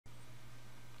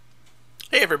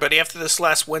Hey everybody, after this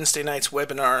last Wednesday night's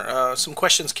webinar, some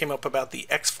questions came up about the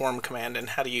XForm command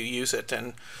and how do you use it.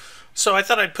 And so I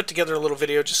thought I'd put together a little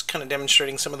video just kind of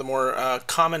demonstrating some of the more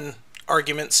common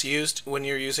arguments used when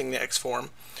you're using the XForm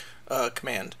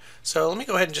command. So let me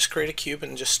go ahead and just create a cube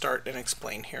and just start and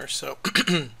explain here. So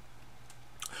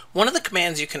one of the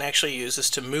commands you can actually use is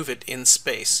to move it in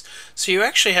space. So you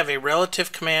actually have a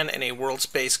relative command and a world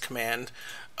space command.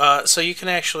 So you can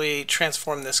actually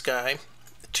transform this guy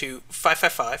to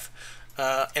 555,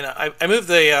 and I moved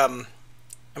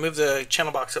the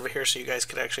channel box over here so you guys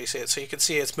could actually see it. So you can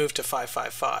see it's moved to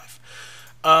 555.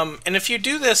 And if you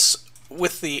do this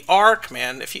with the R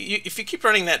command, if you keep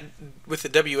running that with the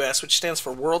WS, which stands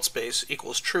for world space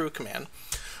equals true command,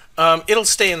 it'll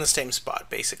stay in the same spot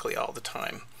basically all the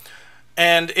time.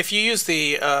 And if you use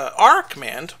the R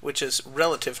command, which is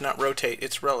relative, not rotate,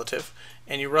 it's relative,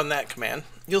 and you run that command,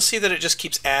 you'll see that it just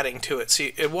keeps adding to it. So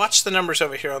watch the numbers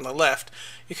over here on the left.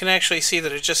 You can actually see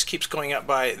that it just keeps going up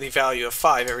by the value of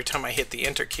 5 every time I hit the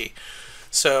enter key.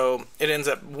 So it ends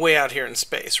up way out here in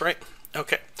space, right?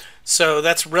 Okay, so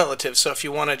that's relative. So if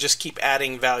you want to just keep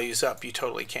adding values up, you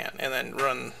totally can. And then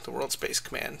run the world space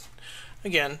command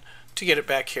again to get it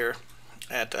back here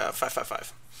at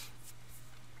 555.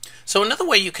 So another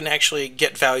way you can actually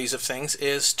get values of things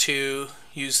is to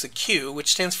use the Q,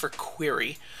 which stands for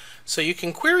query. So you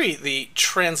can query the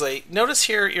translate. Notice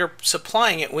here you're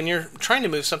supplying it. When you're trying to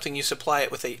move something, you supply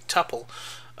it with a tuple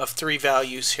of 3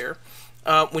 values here.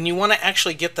 When you want to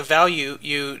actually get the value,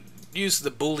 you use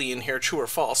the Boolean here, true or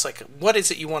false. Like, what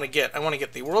is it you want to get? I want to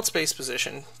get the world space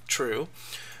position, true.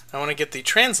 I want to get the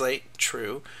translate,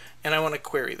 true. And I want to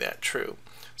query that, true.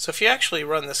 So if you actually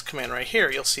run this command right here,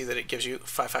 you'll see that it gives you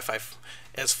 555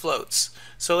 as floats.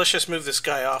 So let's just move this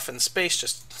guy off in space,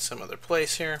 just some other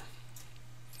place here.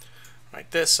 Like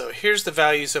this. So here's the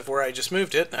values of where I just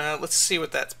moved it. Let's see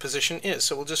what that position is.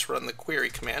 So we'll just run the query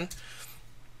command.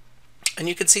 And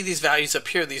you can see these values up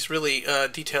here, these really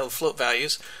detailed float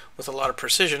values with a lot of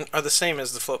precision, are the same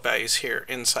as the float values here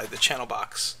inside the channel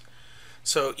box.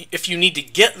 So if you need to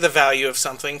get the value of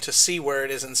something to see where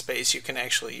it is in space, you can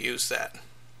actually use that.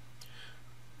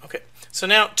 Okay, so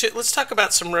now let's talk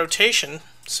about some rotation,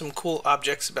 some cool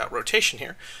objects about rotation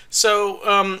here.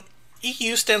 So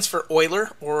EU stands for Euler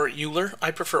or Euler.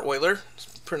 I prefer Euler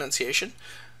pronunciation.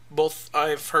 Both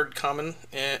I've heard common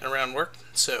around work.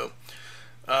 So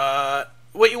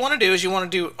what you want to do is you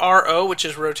want to do RO, which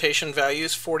is rotation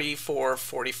values, 44,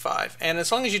 45. And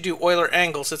as long as you do Euler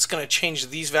angles, it's going to change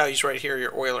these values right here,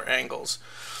 your Euler angles.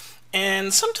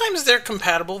 And sometimes they're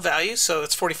compatible values, so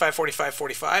it's 45, 45,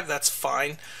 45. That's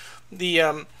fine.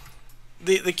 The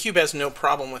cube has no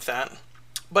problem with that.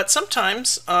 But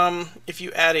sometimes, if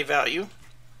you add a value,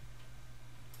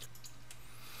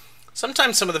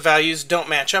 sometimes some of the values don't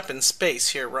match up in space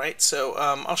here, right? So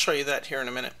I'll show you that here in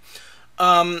a minute.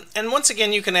 And once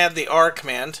again, you can add the R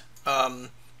command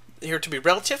here to be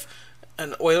relative,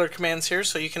 and Euler commands here,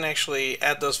 so you can actually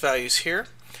add those values here.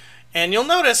 And you'll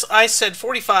notice I said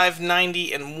 45,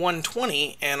 90, and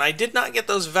 120, and I did not get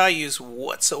those values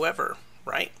whatsoever,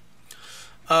 right?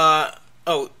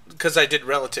 Oh, because I did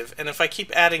relative. And if I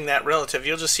keep adding that relative,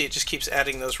 you'll just see it just keeps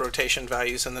adding those rotation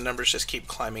values, and the numbers just keep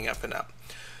climbing up and up.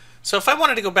 So if I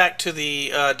wanted to go back to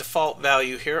the default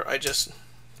value here, I just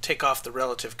take off the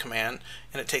relative command,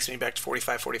 and it takes me back to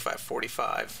 45, 45,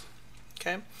 45.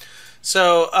 Okay?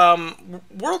 So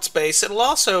world space, it'll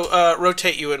also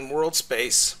rotate you in world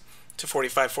space to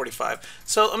 45, 45.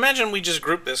 So imagine we just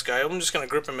group this guy. I'm just going to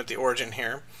group him at the origin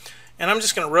here. And I'm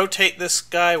just going to rotate this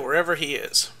guy wherever he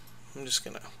is. I'm just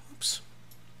going to, oops.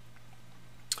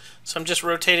 So I'm just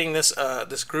rotating this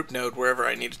this group node wherever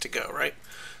I need it to go, right?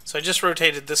 So I just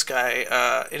rotated this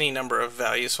guy any number of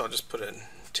values, so I'll just put a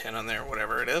 10 on there,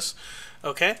 whatever it is.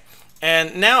 Okay?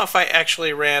 And now if I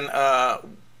actually ran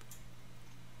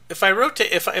if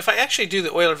I actually do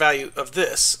the Euler value of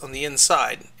this on the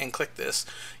inside and click this,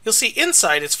 you'll see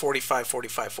inside it's 45,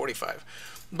 45, 45.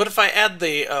 But if I add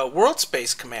the world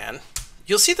space command,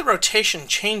 you'll see the rotation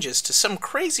changes to some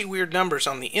crazy weird numbers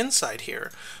on the inside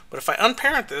here. But if I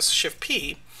unparent this, Shift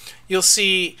P, you'll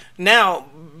see now,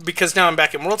 because now I'm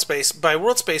back in world space, by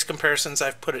world space comparisons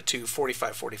I've put it to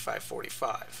 45, 45,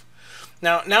 45.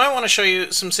 Now I want to show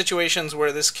you some situations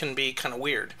where this can be kind of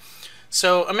weird.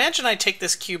 So imagine I take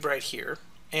this cube right here,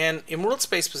 and in world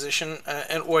space position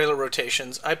and Euler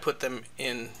rotations, I put them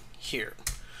in here.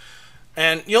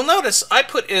 And you'll notice I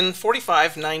put in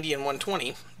 45, 90, and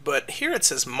 120, but here it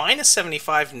says minus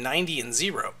 75, 90, and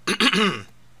 0.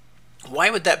 Why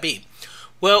would that be?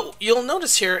 Well, you'll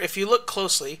notice here, if you look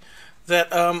closely, that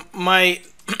my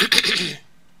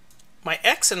my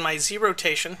X and my Z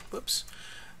rotation, whoops,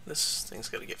 This thing's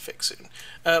got to get fixed soon.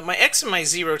 My X and my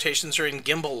Z rotations are in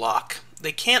Gimbal Lock.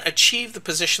 They can't achieve the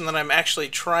position that I'm actually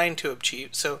trying to achieve.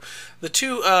 So the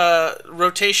two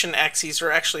rotation axes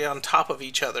are actually on top of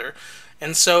each other.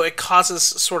 And so it causes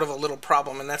sort of a little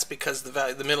problem, and that's because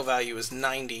the middle value is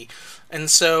 90.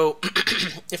 And so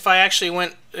if I actually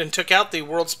went and took out the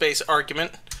world space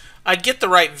argument, I'd get the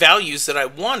right values that I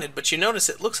wanted, but you notice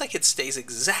it looks like it stays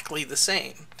exactly the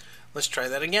same. Let's try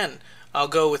that again. I'll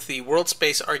go with the world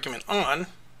space argument on,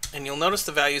 and you'll notice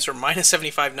the values are minus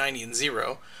 75, 90, and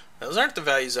 0. Those aren't the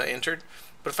values I entered,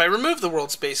 but if I remove the world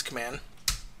space command,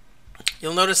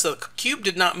 you'll notice the cube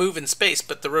did not move in space,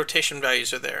 but the rotation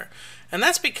values are there. And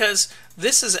that's because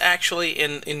this is actually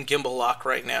in Gimbal Lock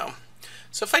right now.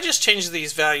 So if I just change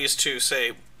these values to,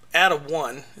 say, add a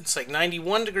 1, it's like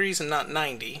 91 degrees and not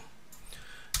 90.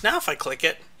 Now if I click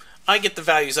it, I get the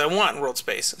values I want in world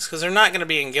space, because they're not going to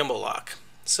be in Gimbal Lock.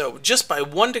 So just by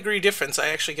 1 degree difference, I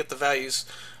actually get the values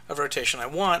of rotation I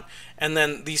want, and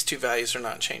then these two values are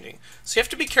not changing. So you have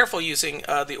to be careful using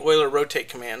the Euler rotate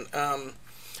command.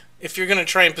 If you're going to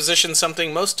try and position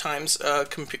something, most times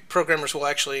programmers will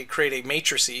actually create a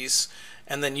matrices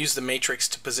and then use the matrix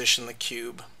to position the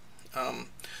cube.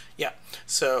 Yeah,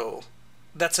 so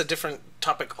that's a different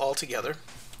topic altogether.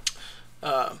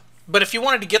 But if you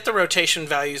wanted to get the rotation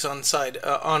values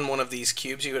on one of these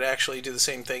cubes, you would actually do the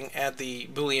same thing. Add the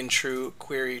Boolean true,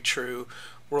 query true,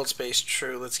 world space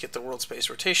true. Let's get the world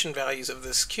space rotation values of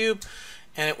this cube,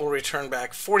 and it will return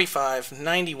back 45,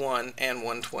 91, and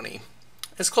 120.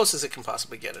 As close as it can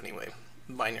possibly get anyway,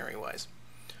 binary-wise.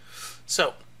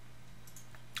 So,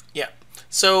 yeah.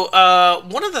 So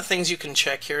one of the things you can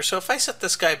check here, so if I set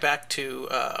this guy back to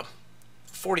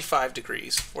 45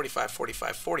 degrees, 45,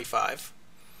 45, 45,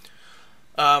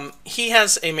 he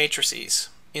has a matrices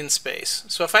in space.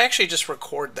 So if I actually just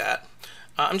record that,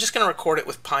 I'm just going to record it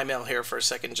with PyMail here for a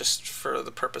second, just for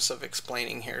the purpose of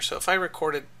explaining here. So if I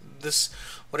recorded this,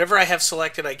 whatever I have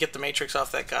selected, I get the matrix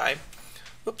off that guy.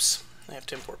 Oops, I have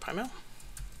to import PyMail.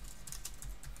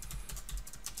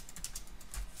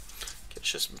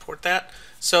 Let's just import that.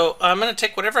 So I'm going to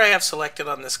take whatever I have selected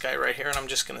on this guy right here, and I'm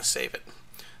just going to save it.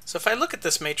 So if I look at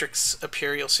this matrix up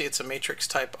here, you'll see it's a matrix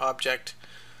type object,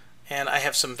 and I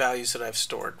have some values that I've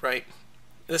stored, right?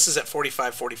 This is at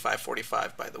 45, 45,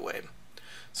 45, by the way.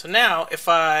 So now if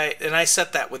I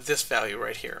set that with this value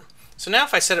right here. So now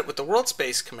if I set it with the world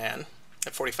space command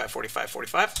at 45, 45,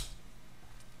 45,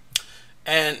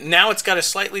 and now it's got a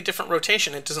slightly different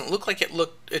rotation. It doesn't look like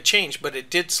it changed, but it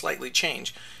did slightly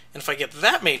change. And if I get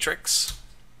that matrix,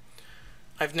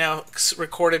 I've now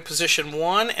recorded position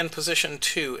 1 and position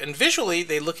 2, and visually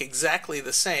they look exactly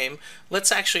the same.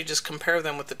 Let's actually just compare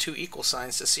them with the two equal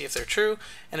signs to see if they're true,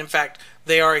 and in fact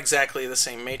they are exactly the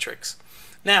same matrix.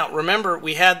 Now remember,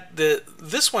 we had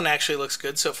this one actually looks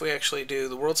good, so if we actually do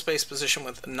the world space position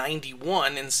with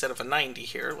 91 instead of a 90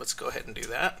 here, let's go ahead and do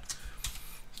that.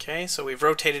 Okay, so we've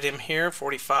rotated him here,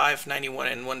 45, 91,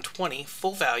 and 120,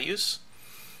 full values.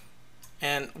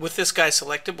 And with this guy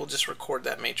selected, we'll just record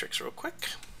that matrix real quick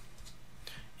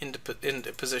into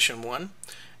position 1.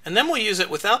 And then we'll use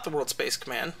it without the world space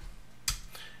command,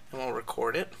 and we'll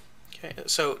record it. Okay,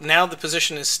 so now the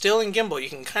position is still in Gimbal. You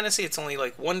can kind of see it's only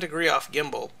like 1 degree off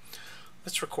Gimbal.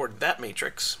 Let's record that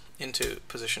matrix into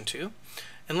position 2,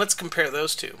 and let's compare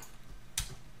those two.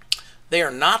 They are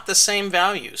not the same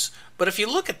values, but if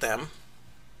you look at them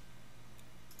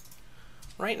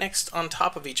right next on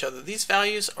top of each other, these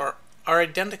values are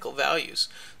identical values.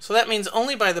 So that means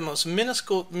only by the most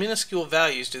minuscule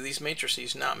values do these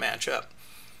matrices not match up.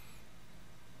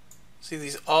 See,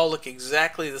 these all look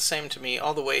exactly the same to me,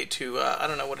 all the way to, I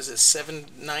don't know, what is this,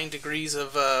 9 degrees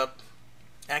of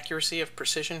accuracy, of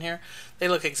precision here. They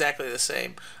look exactly the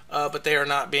same, but they are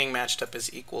not being matched up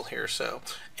as equal here. So,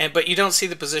 but you don't see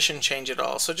the position change at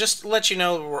all. So just to let you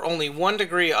know, we're only 1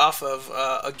 degree off of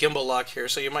a Gimbal Lock here,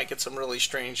 so you might get some really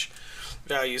strange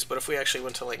values. But if we actually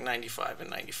went to like 95 and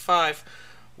 95,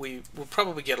 we will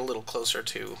probably get a little closer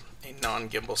to a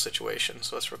non-gimbal situation.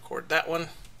 So let's record that one.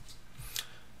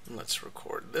 And let's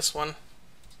record this one.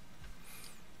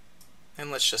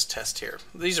 And let's just test here.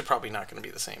 These are probably not going to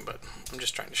be the same, but I'm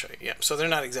just trying to show you. Yeah, so they're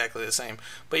not exactly the same,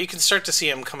 but you can start to see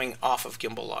them coming off of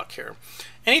Gimbal Lock here.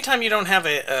 Anytime you don't have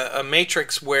a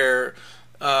matrix where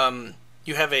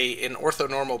you have an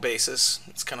orthonormal basis,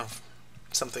 it's kind of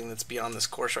something that's beyond this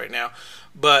course right now.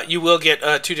 But you will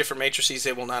get two different matrices.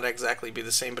 They will not exactly be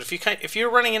the same. But if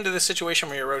you're running into this situation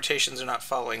where your rotations are not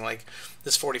following, like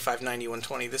this 45, 90,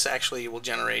 120, this actually will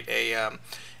generate a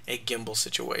gimbal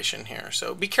situation here.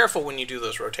 So be careful when you do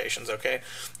those rotations, okay?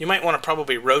 You might want to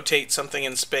probably rotate something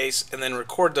in space and then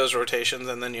record those rotations,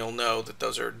 and then you'll know that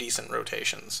those are decent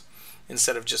rotations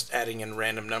instead of just adding in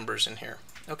random numbers in here.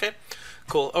 Okay,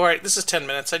 cool. All right, this is 10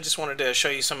 minutes. I just wanted to show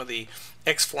you some of the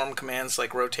XForm commands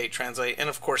like rotate, translate, and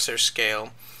of course there's scale.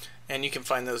 And you can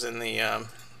find those in the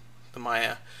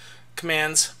Maya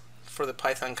commands for the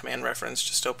Python command reference.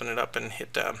 Just open it up and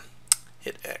hit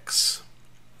X.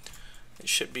 It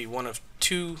should be one of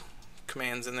two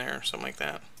commands in there, or something like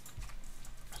that.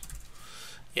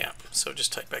 Yeah, so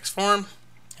just type XForm,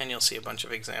 and you'll see a bunch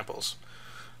of examples.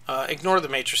 Ignore the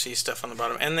matrices stuff on the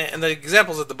bottom, and the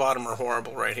examples at the bottom are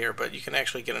horrible right here, but you can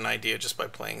actually get an idea just by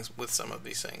playing with some of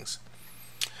these things.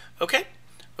 Okay,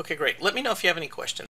 great. Let me know if you have any questions.